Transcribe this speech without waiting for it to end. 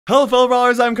Hello, fellow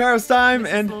brawlers. I'm KairosTime,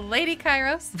 This and is Lady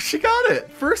Kairos. she got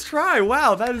it. First try.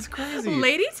 Wow, that is crazy.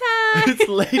 Lady time. It's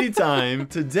lady time.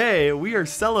 Today we are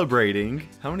celebrating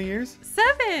how many years?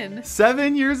 7.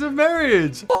 7 years of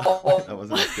marriage. That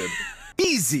wasn't as good.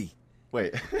 Easy.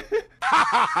 Wait.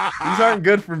 These aren't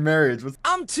good for marriage.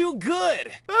 I'm too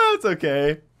good. Oh, it's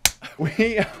okay.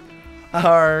 We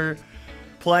are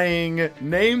playing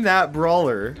Name That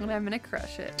Brawler. And I'm gonna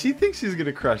crush it. She thinks she's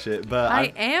gonna crush it, but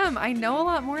I am. I know a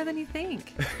lot more than you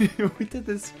think. we did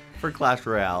this for Clash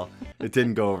Royale. It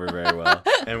didn't go over very well.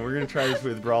 And we're gonna try this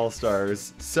with Brawl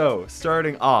Stars. So,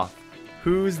 starting off,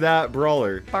 who's that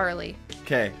brawler? Barley.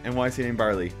 Okay, and why is he named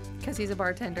Barley? Because he's a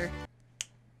bartender.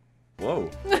 Whoa.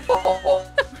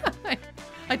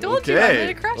 I told you I'm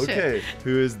gonna crush it. Okay,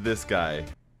 who is this guy?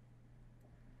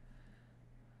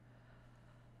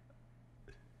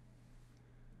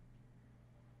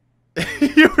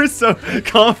 You were so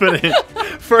confident.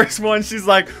 First one, she's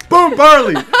like, boom,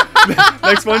 Barley.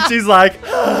 Next one, she's like,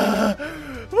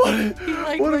 what? He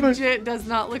like What legit does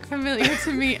not look familiar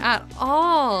to me at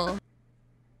all.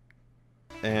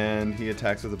 And he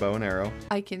attacks with a bow and arrow.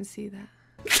 I can see that.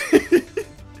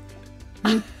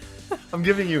 I'm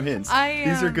giving you hints.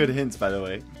 These are good hints, by the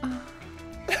way.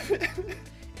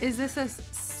 Is this a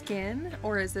skin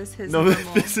or is this his No,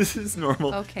 normal? this is his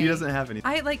normal. Okay. He doesn't have any.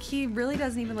 He really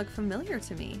doesn't even look familiar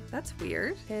to me. That's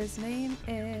weird. His name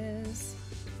is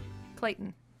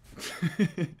Clayton.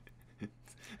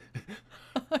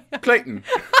 Clayton.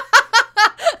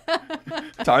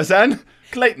 Tarzan?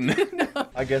 Clayton. No.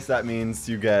 I guess that means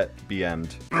you get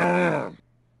BM'd.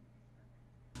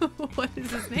 What is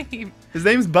his name? His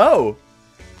name's Bo.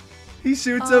 He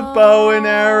shoots a bow and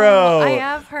arrow. I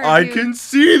have heard I you. can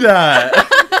see that.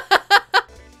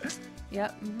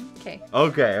 Yep. Okay.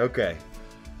 Okay.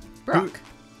 Brock.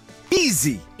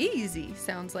 Easy. Easy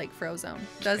sounds like Frozone,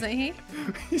 doesn't he?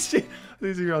 These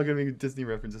are all gonna be Disney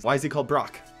references. Why is he called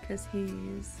Brock? Because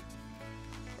he's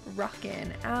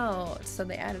rocking out, so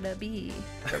they added a B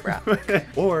for Brock.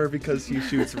 Or because he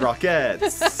shoots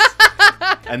rockets.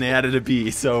 And they added a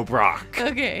B, so Brock.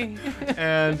 Okay.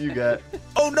 And you get...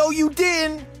 Oh no, you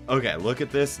didn't. Okay, look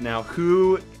at this. Now,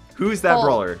 who's that Bull.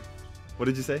 brawler? What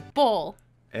did you say? Bull.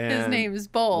 And His name's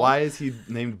Bull. Why is he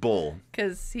named Bull?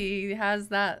 Because he has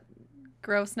that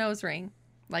gross nose ring,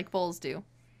 like bulls do.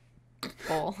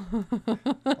 Bull.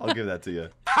 I'll give that to you.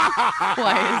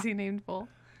 Why is he named Bull?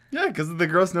 Yeah, because of the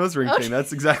gross nose ring thing.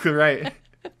 That's exactly right.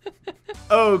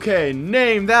 Okay,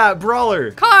 name that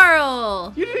brawler.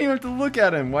 Carl! You didn't even have to look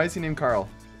at him. Why is he named Carl?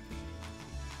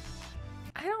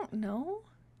 I don't know.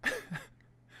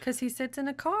 Because he sits in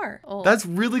a car. Oh. That's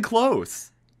really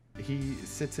close. He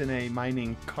sits in a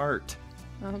mining cart.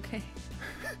 Okay.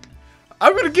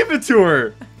 I'm gonna give it to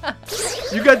her.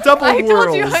 You got double I whirls.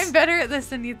 told you I'm better at this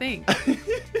than you think.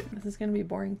 This is going to be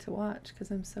boring to watch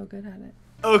because I'm so good at it.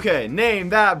 Okay, name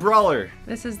that brawler.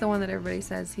 This is the one that everybody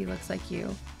says he looks like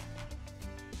you.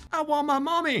 I want my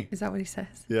mommy. Is that what he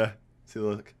says? Yeah. See,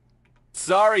 look.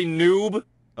 Sorry, noob.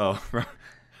 Oh,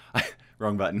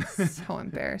 wrong button. So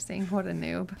embarrassing. What a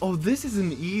noob. Oh, this is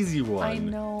an easy one. I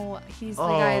know. He's the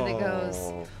guy that goes,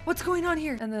 Oh. "What's going on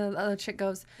here?" And the other chick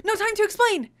goes, "No time to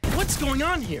explain." What's going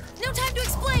on here? No time to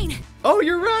explain. Oh,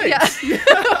 you're right. Yeah.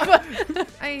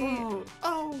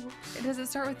 Oh, Does it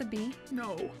start with a B?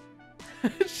 no.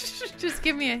 Just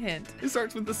give me a hint. It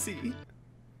starts with the C.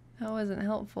 That wasn't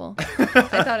helpful. I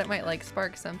thought it might like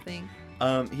spark something.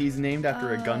 He's named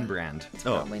after a gun brand. It's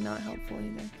probably not helpful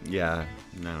either. Yeah.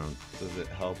 No. Does it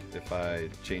help if I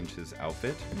change his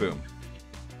outfit? Boom.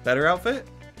 Better outfit?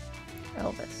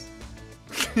 Elvis.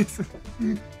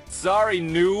 Sorry,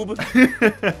 noob.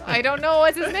 I don't know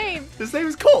what's his name. His name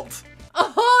is Colt.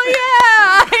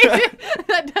 Oh yeah!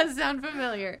 That does sound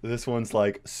familiar. This one's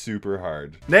like super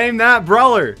hard. Name that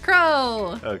brawler.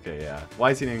 Crow. Okay, yeah.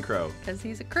 Why is he named Crow? Because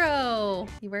he's a crow.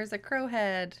 He wears a crow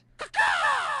head.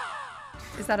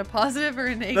 Is that a positive or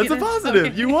a negative? That's a positive.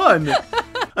 Okay. You won.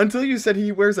 Until you said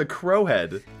he wears a crow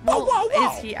head. Well,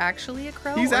 whoa. Is he actually a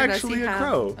crow? He's or does actually he a have...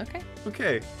 crow. Okay.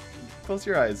 Okay. Close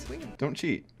your eyes. Weird. Don't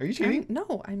cheat. Are you cheating?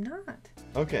 No, I'm not.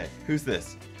 Okay. Who's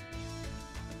this?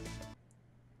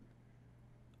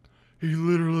 He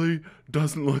literally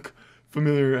doesn't look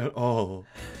familiar at all.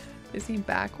 Is he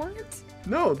backwards?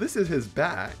 No, this is his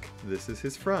back. This is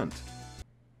his front.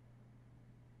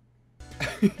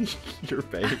 Your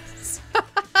face.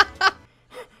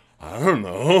 I don't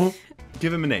know.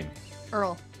 Give him a name.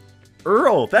 Earl.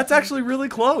 Earl. That's actually really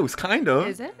close, kind of.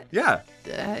 Is it? Yeah.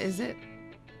 Is it?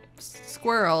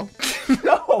 Squirrel.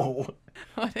 No.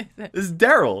 What is it? This is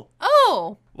Daryl.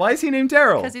 Oh! Why is he named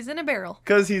Daryl? Because he's in a barrel.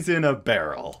 Because he's in a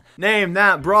barrel. Name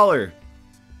that brawler.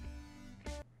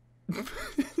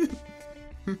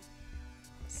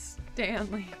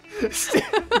 Stanley.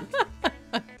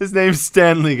 His name's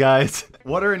Stanley, guys.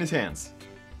 What are in his hands?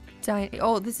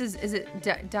 Is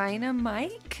it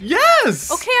Dynamite?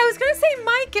 Yes! Okay, I was gonna say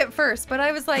Mike at first, but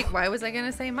I was like, why was I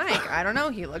gonna say Mike? I don't know,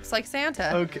 he looks like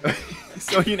Santa. Okay,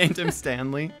 so you named him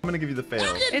Stanley? I'm gonna give you the fail.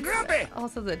 It's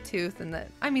also the tooth and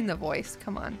the voice,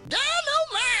 come on.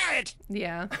 Dynamite!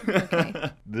 Yeah,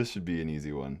 okay. This should be an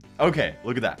easy one. Okay,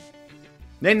 look at that.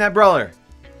 Name that brawler.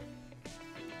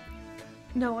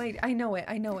 No, I know it.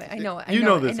 You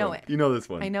know this one. You know this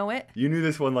one. I know it. You knew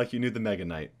this one like you knew the Mega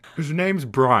Knight. His name's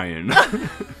Brian.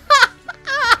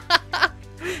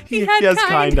 He has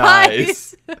kind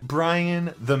eyes.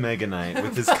 Brian the Mega Knight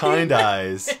with his kind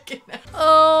eyes.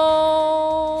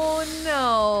 Oh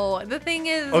no! The thing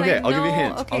is, Okay, I'll give you a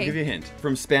hint. Okay. I'll give you a hint.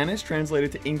 From Spanish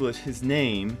translated to English, his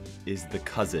name is the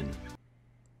cousin.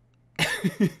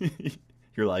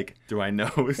 You're like, do I know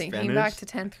Spanish? Thinking back to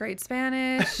 10th grade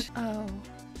Spanish. Oh.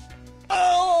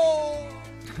 Oh!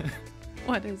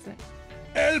 What is it?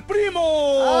 El primo!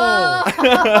 Oh!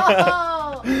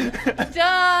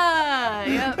 Duh!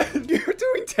 Yep. You're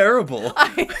doing terrible. I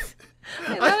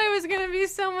thought it was gonna be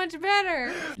so much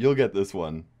better. You'll get this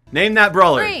one. Name that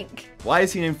brawler. Frank. Why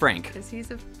is he named Frank? Because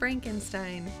he's a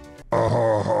Frankenstein.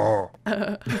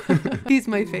 He's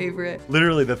my favorite.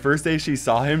 Literally, the first day she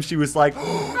saw him, she was like,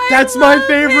 oh, that's my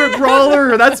favorite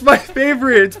brawler. That's my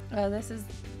favorite. This is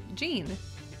Jean.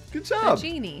 Good The job.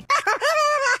 genie.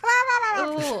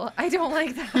 Oh, I don't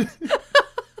like that.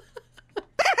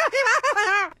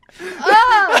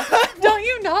 Oh, don't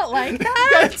you not like that?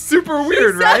 That's super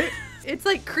weird, right? It's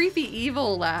like creepy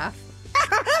evil laugh.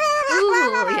 Ooh,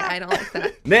 yeah, I don't like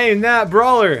that. Name that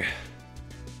brawler.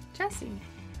 Jessie.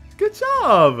 Good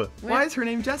job. Why is her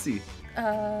name Jessie?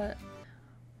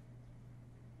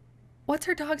 What's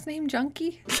her dog's name?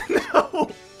 Junkie?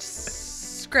 No.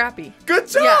 Scrappy. Good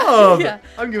job. Yeah.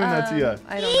 I'm giving that to you.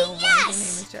 I don't know why her name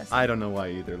is Jessie. I don't know why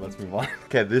either. Let's move on.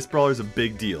 Okay, this brawler's a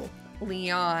big deal.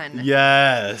 Leon.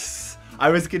 Yes. I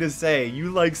was gonna say,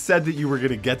 you like said that you were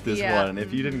gonna get this Yeah. one.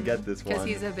 If you didn't get this one. Because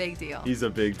he's a big deal. He's a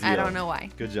big deal. I don't know why.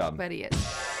 Good job. But he is.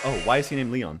 Oh, why is he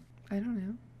named Leon? I don't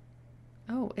know.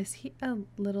 Oh, is he a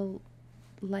little,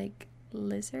 like,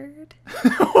 lizard?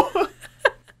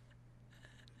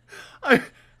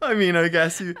 I mean, I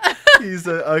guess he's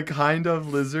a kind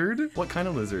of lizard. What kind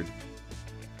of lizard?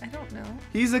 I don't know.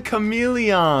 He's a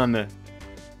chameleon.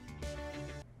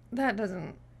 That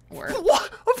doesn't work.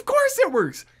 What? Of course it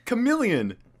works.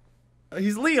 Chameleon.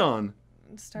 He's Leon.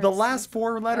 Starts The last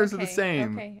four letters are the Okay,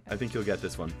 same. okay. I think you'll get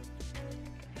this one.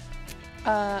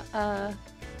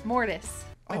 Mortis.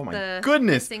 Oh with my the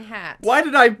goodness. missing hat. Why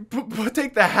did I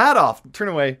take the hat off? Turn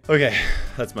away. Okay,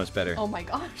 that's much better. Oh my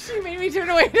gosh, she made me turn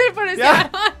away to put his Yeah,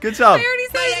 hat on. good job. I already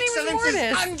said his name was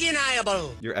Mortis.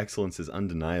 Undeniable! Your excellence is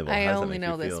undeniable. I How does that only make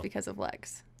know you this feel? because of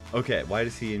Lex. Okay, why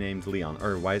is he named Leon?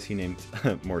 Or why is he named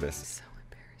Mortis? So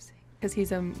embarrassing. Because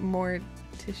he's a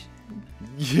mortician.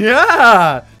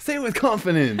 Yeah! Say it with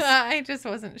confidence. I just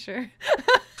wasn't sure.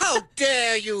 How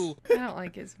dare you! I don't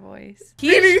like his voice.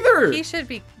 Me neither. He should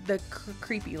be the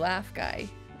creepy laugh guy,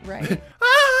 right? You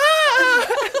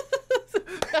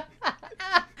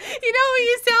know what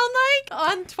you sound like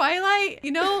on Twilight?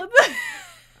 You know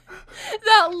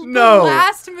No. the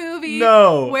last movie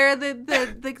No. where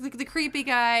the creepy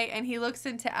guy and he looks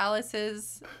into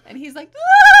Alice's and he's like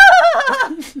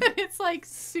and it's like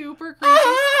super creepy.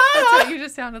 That's what you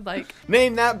just sounded like.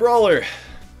 Name that brawler.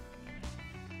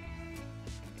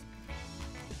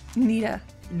 Nita.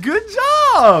 Good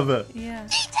job. Yeah.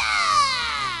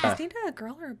 Is Nita a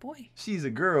girl or a boy? She's a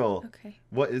girl. Okay.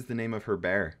 What is the name of her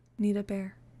bear? Nita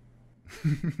Bear.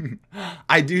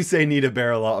 I do say need a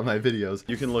bear a lot in my videos.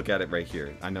 You can look at it right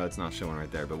here. I know it's not showing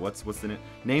right there, but what's the name?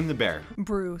 Name the bear.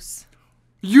 Bruce.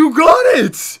 You got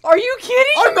it! Are you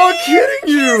kidding I'm not kidding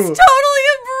you! He's totally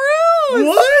a Bruce!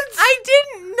 What? I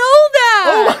didn't know that!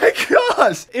 Oh my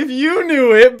gosh! If you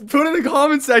knew it, put it in the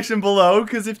comment section below,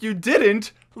 because if you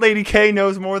didn't, Lady K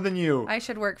knows more than you. I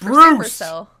should work for Bruce!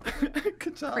 Supercell,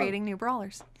 Good job. creating new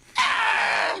brawlers.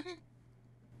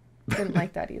 Didn't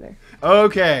like that either.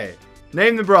 Okay.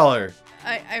 Name the brawler.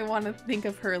 I want to think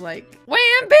of her like,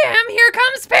 wham bam, here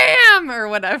comes Pam! Or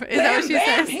whatever. Is that what she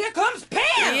says? Here comes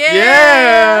Pam!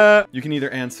 Yeah! You can either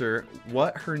answer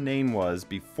what her name was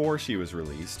before she was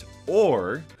released,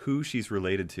 or who she's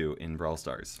related to in Brawl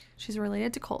Stars. She's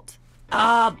related to Colt.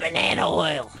 Ah, banana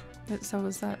oil. So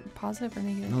is that positive or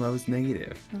negative? No, that was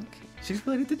negative. Okay. She's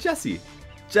related to Jessie.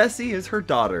 Jessie is her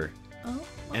daughter. Oh,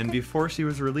 okay. And before she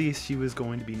was released, she was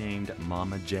going to be named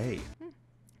Mama J.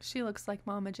 She looks like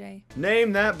Mama J.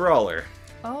 Name that brawler.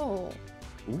 Oh.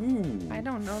 Ooh. I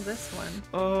don't know this one.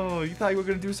 Oh, you thought you were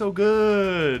going to do so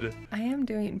good. I am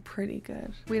doing pretty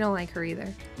good. We don't like her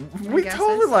either. We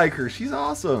totally like her. She's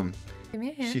awesome. Give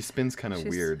me a hint. She spins kind of She's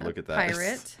weird. a Look at that.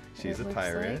 pirate, She's it a looks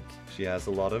pirate. like. She has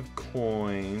a lot of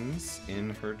coins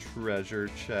in her treasure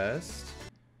chest.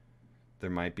 There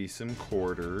might be some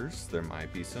quarters. There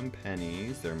might be some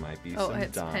pennies. There might be some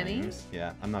it's dimes. pennies?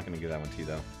 Yeah, I'm not going to give that one to you,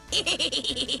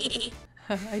 though.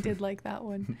 I did like that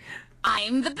one.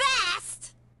 I'm the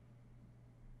best.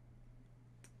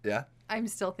 Yeah? I'm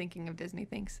still thinking of Disney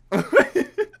things.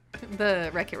 The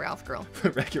Wreck-It Ralph girl.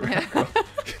 Wreck-It Ralph girl.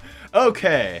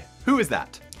 Okay, who is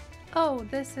that? Oh,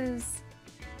 this is...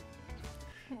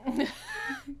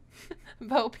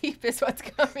 Bo Peep is what's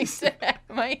coming to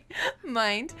my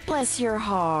mind. Bless your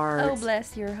heart. Oh,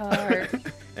 bless your heart.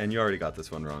 And you already got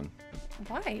this one wrong.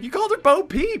 Why? You called her Bo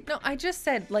Peep. No, I just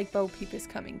said, like, Bo Peep is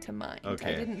coming to mind.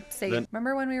 Okay. I didn't say... Then-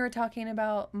 Remember when we were talking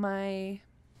about my...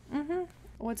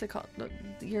 What's it called?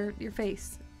 Your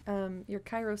face. Your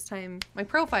KairosTime, my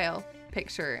profile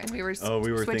picture. And we were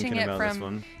we were switching thinking it about from... this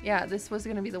one. Yeah, this was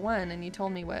going to be the one, and you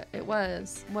told me what it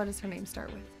was. What does her name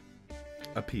start with?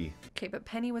 A P. Okay, but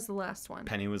Penny was the last one.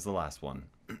 Penny was the last one.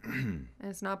 And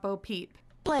it's not Bo Peep.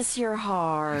 Bless your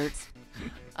heart.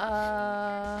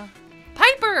 Piper!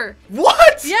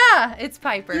 What? Yeah, it's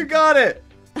Piper. You got it.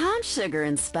 I'm sugar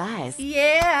and spice.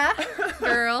 Yeah,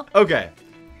 girl. Okay,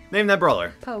 name that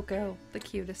brawler. Poco, the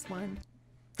cutest one.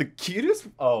 The cutest?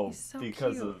 Oh, He's so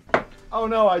because cute. of... Oh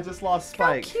no, I just lost Look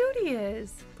how Spike. cute he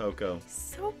is. Poco.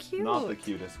 So cute. Not the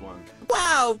cutest one.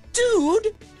 Wow,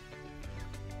 dude.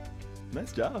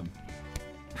 Nice job.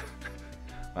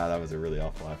 Wow, that was a really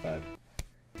awful high five.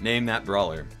 Name that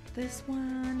brawler. This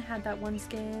one had that one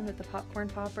skin with the popcorn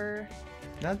popper.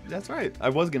 That's right. I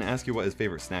was going to ask you what his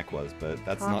favorite snack was, but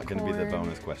that's not going to be the Popcorn.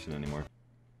 bonus question anymore.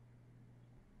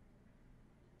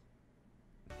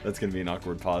 That's going to be an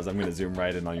awkward pause. I'm going to zoom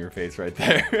right in on your face right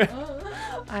there.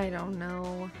 I don't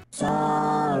know.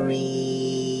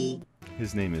 Sorry.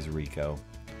 His name is Rico.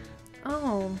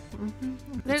 Oh.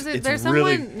 There's it's someone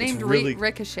really- named it's really-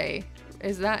 Ricochet.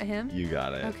 Is that him? You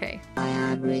got it. Okay. I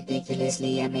am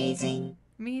ridiculously amazing.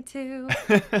 Me too.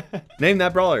 Name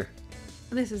that brawler.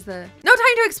 This is the no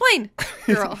time to explain,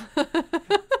 girl.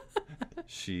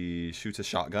 She shoots a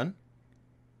shotgun.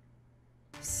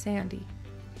 Sandy.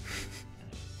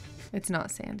 It's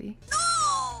not Sandy.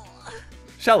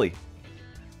 Shelly.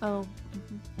 Oh,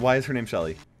 Why is her name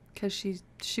Shelly? because she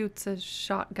shoots a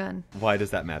shotgun. Why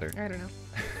does that matter? I don't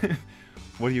know.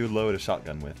 What do you load a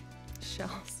shotgun with?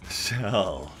 Shells.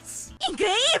 Shells.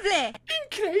 Increíble.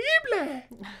 Increíble.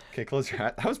 Okay, close your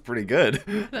eyes. That was pretty good.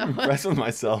 I'm impressed with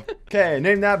myself. Okay,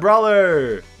 name that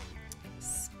brawler.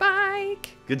 Spike.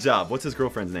 Good job. What's his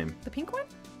girlfriend's name? The pink one?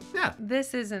 Yeah.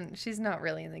 This isn't. She's not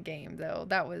really in the game though.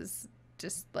 That was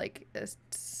just like a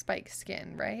Spike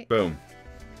skin, right? Boom.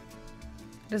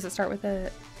 Does it start with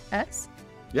a S?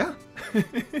 Yeah.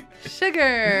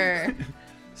 Sugar.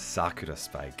 Sakura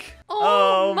Spike.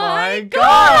 Oh my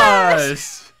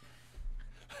gosh!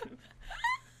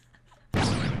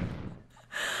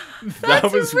 That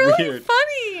That's was really weird.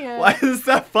 funny. Why is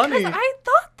that funny? I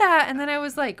thought that, and then I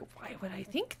was like, why would I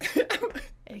think that?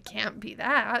 It can't be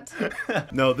that.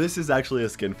 No, this is actually a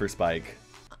skin for Spike.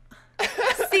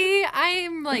 See,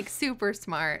 I'm like super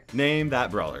smart. Name that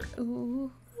brawler.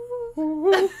 Ooh.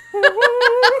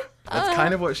 That's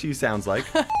kind of what she sounds like.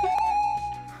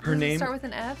 Her Does name. it start with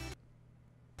an F?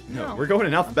 No, No. we're going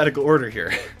in alphabetical order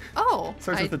here. Oh.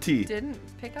 Starts with a T. Didn't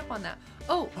pick up on that.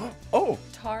 Oh, Oh,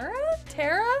 Tara?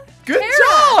 Tara? good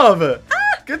Tara! job!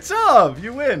 Good job!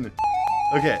 You win.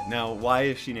 Okay, now why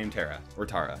is she named Tara or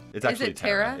Tara? It's Is actually it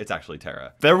Tara? It's actually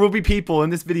Tara. There will be people in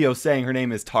this video saying her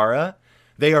name is Tara.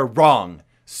 They are wrong.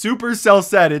 Supercell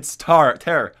said it's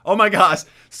Tara. Oh my gosh.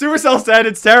 Supercell said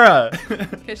it's Tara.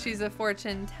 Because she's a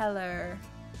fortune teller.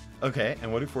 Okay,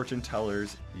 and what do fortune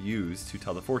tellers use to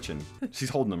tell the fortune? She's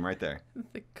holding them right there.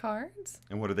 The cards?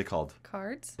 And what are they called?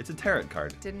 Cards? It's a tarot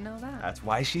card. Didn't know that. That's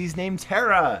why she's named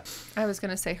Tara. I was going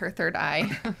to say her third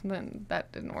eye. Then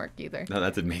that didn't work either. No,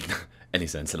 that didn't make any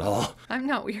sense at all. I'm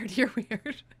not weird. You're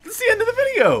weird. That's the end of the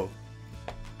video.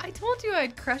 I told you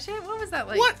I'd crush it. What was that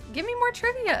like? What? Give me more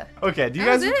trivia. Okay, do you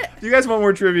That guys was it. do you guys want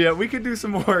more trivia? We could do some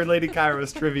more Lady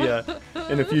Kairos trivia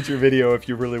in a future video if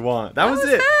you really want. That was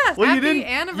it. Fast. Well, Happy you didn't.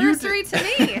 anniversary to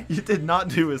me. You did not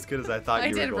do as good as I thought I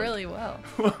you were did going. really well.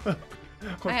 Okay.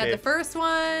 I had the first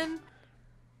one.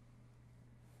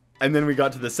 And then we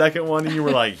got to the second one, and you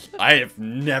were like, I have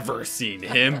never seen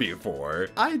him before.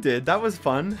 I did. That was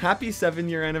fun. Happy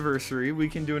 7-year anniversary. We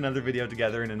can do another video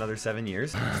together in another 7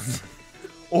 years.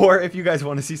 Or if you guys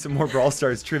want to see some more Brawl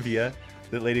Stars trivia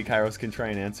that Lady Kairos can try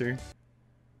and answer,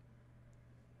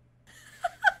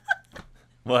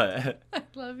 What? I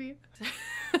love you.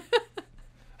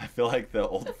 I feel like the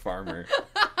old farmer.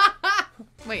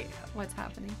 Wait, what's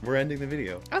happening? We're ending the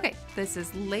video. Okay, this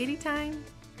is Lady Time.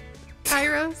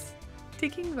 Kairos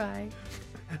ticking by.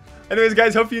 Anyways,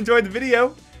 guys, hope you enjoyed the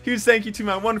video. Huge thank you to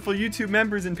my wonderful YouTube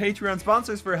members and Patreon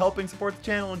sponsors for helping support the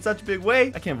channel in such a big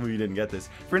way. I can't believe you didn't get this.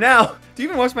 For now, do you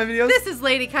even watch my videos? This is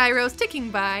Lady Kairos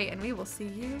ticking by, and we will see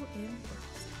you in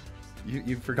Brawl.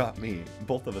 You forgot me.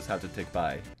 Both of us have to tick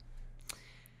by.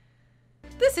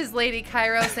 This is Lady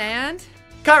Kairos and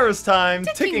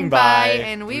KairosTime, ticking by,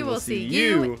 and we will see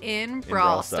you in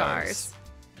Brawl Stars.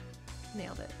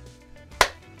 Nailed it.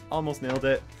 Almost nailed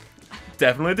it.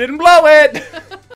 Definitely didn't blow it.